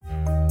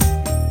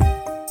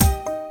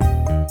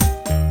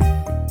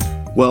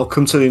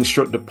Welcome to the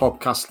Instructor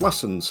Podcast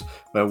Lessons,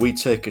 where we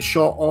take a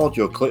short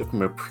audio clip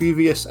from a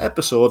previous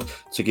episode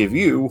to give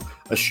you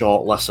a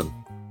short lesson.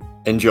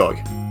 Enjoy.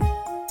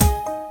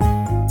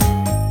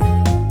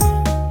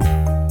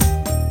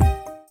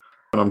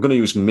 And I'm going to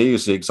use me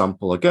as the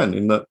example again,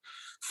 in that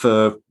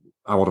for,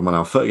 how old am I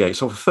now, 38,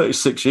 so for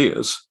 36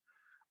 years,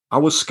 I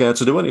was scared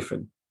to do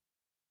anything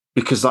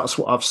because that's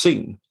what I've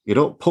seen. You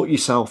don't put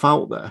yourself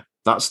out there.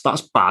 That's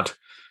bad.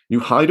 You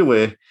hide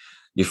away.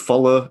 You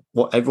follow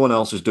what everyone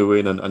else is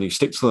doing and you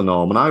stick to the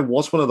norm. And I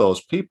was one of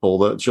those people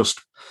that just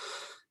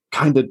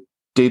kind of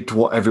did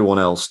what everyone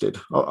else did.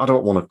 I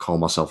don't want to call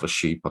myself a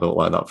sheep. I don't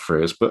like that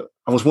phrase, but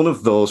I was one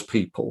of those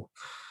people.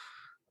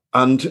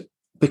 And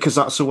because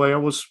that's the way I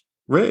was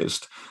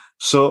raised.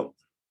 So,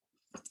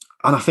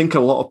 and I think a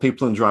lot of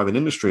people in the driving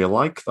industry are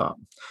like that.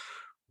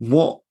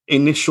 What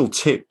initial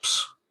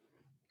tips,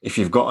 if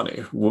you've got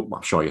any,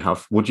 I'm sure you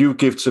have, would you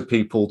give to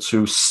people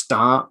to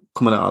start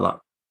coming out of that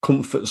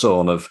comfort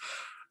zone of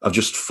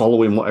just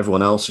following what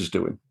everyone else is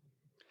doing?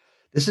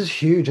 This is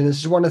huge, and this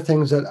is one of the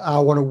things that I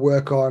want to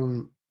work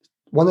on.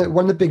 One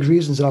of the big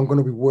reasons that I'm going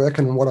to be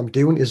working on what I'm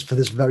doing is for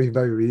this very,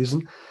 very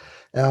reason.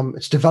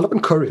 It's developing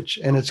courage,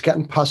 and it's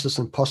getting past this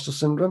imposter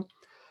syndrome.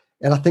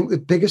 And I think the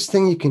biggest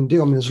thing you can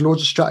do, there's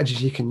loads of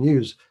strategies you can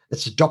use.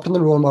 It's adopting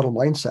the role model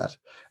mindset.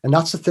 And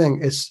that's the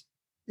thing, is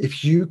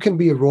if you can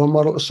be a role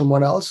model to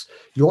someone else,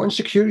 your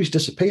insecurities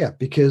disappear,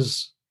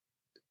 because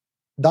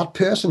that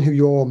person who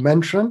you're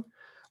mentoring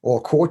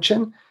or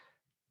coaching,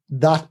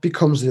 that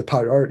becomes the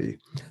priority.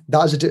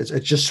 That is it.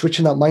 It's just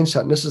switching that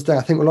mindset. And this is the thing.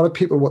 I think a lot of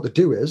people, what they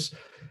do is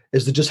they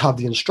just have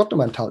the instructor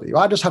mentality.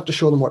 I just have to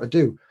show them what to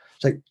do.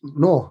 It's like,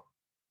 no,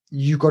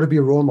 you've got to be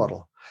a role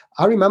model.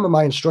 I remember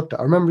my instructor.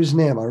 I remember his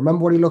name. I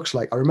remember what he looks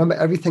like. I remember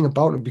everything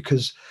about him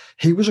because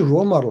he was a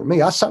role model to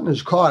me. I sat in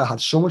his car. I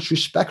had so much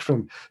respect for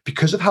him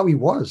because of how he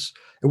was.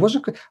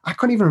 I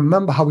couldn't even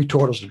remember how he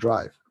taught us to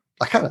drive.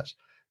 I can't.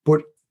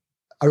 But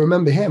I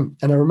remember him,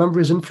 and I remember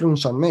his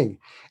influence on me.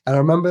 And I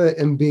remember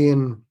him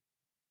being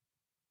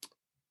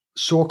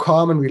so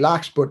calm and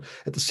relaxed, but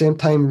at the same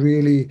time,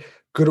 really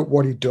good at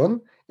what he'd done.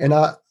 And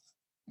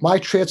my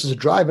traits as a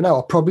driver now,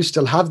 I probably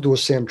still have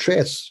those same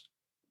traits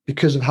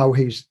because of how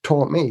he's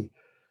taught me.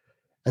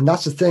 And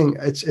that's the thing.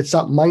 It's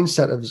that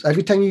mindset of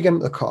every time you get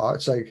into the car,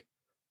 it's like,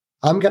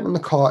 I'm getting in the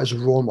car as a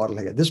role model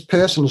here. This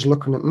person is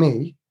looking at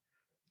me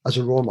as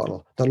a role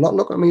model. They're not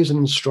looking at me as an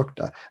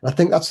instructor. And I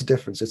think that's the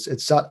difference.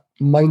 It's that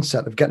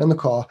mindset of getting in the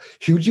car.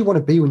 Who do you want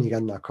to be when you get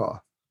in that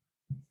car?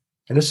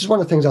 And this is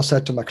one of the things I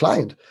said to my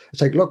client.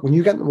 It's like, look, when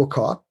you get into a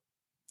car,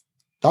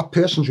 that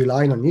person's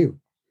relying on you.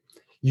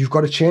 You've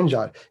got to change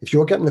that. If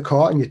you're getting in the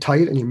car and you're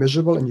tired and you're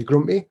miserable and you're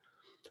grumpy,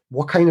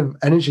 what kind of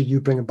energy are you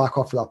bringing back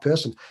off of that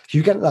person? If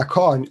you get in that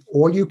car and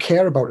all you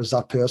care about is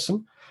that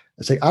person,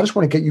 it's like, I just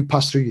want to get you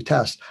past through your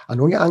test. I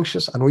know you're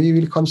anxious. I know you're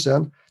really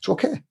concerned. It's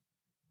okay,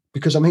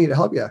 because I'm here to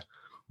help you.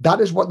 That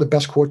is what the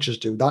best coaches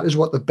do. That is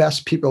what the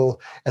best people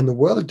in the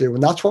world do.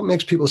 And that's what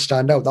makes people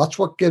stand out. That's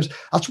what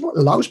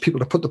allows people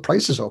to put the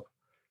prices up.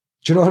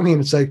 Do you know what I mean?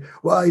 It's like,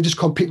 well, you're just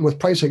competing with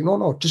price. Like,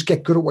 no, just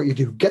get good at what you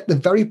do. Get the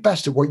very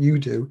best at what you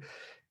do,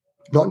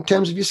 not in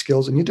terms of your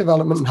skills and your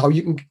development and how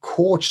you can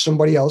coach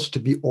somebody else to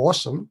be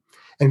awesome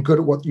and good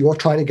at what you're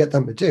trying to get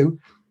them to do.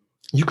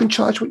 You can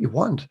charge what you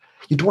want.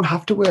 You don't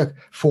have to work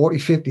 40,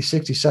 50,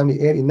 60, 70,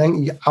 80,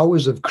 90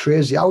 hours of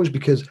crazy hours,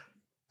 because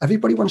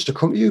everybody wants to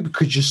come to you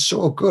because you're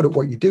so good at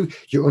what you do.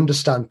 You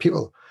understand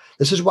people.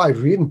 This is why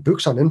reading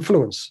books on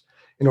influence,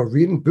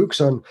 reading books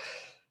on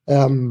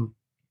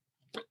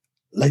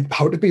like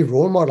how to be a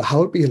role model,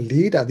 how to be a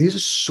leader. These are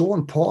so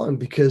important,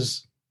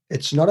 because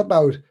it's not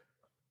about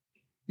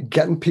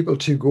getting people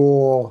to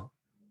go,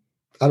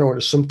 I don't know,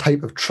 to some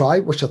type of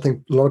tribe, which I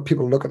think a lot of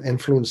people look at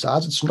influence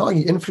as. It's not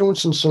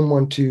influencing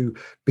someone to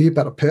be a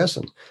better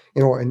person.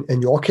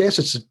 In your case,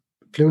 it's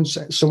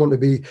influencing someone to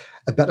be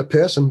a better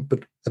person,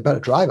 but a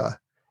better driver.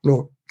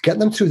 Get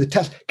them through the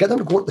test, get them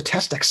to go to the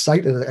test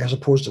excited as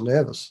opposed to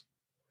nervous.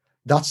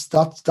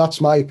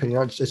 That's my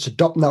opinion. It's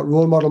adopting that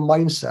role model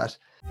mindset.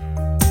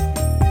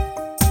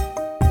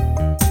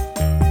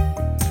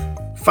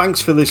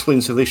 Thanks for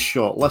listening to this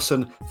short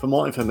lesson. For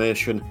more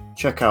information,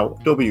 check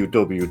out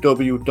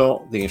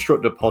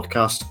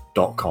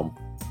www.theinstructorpodcast.com.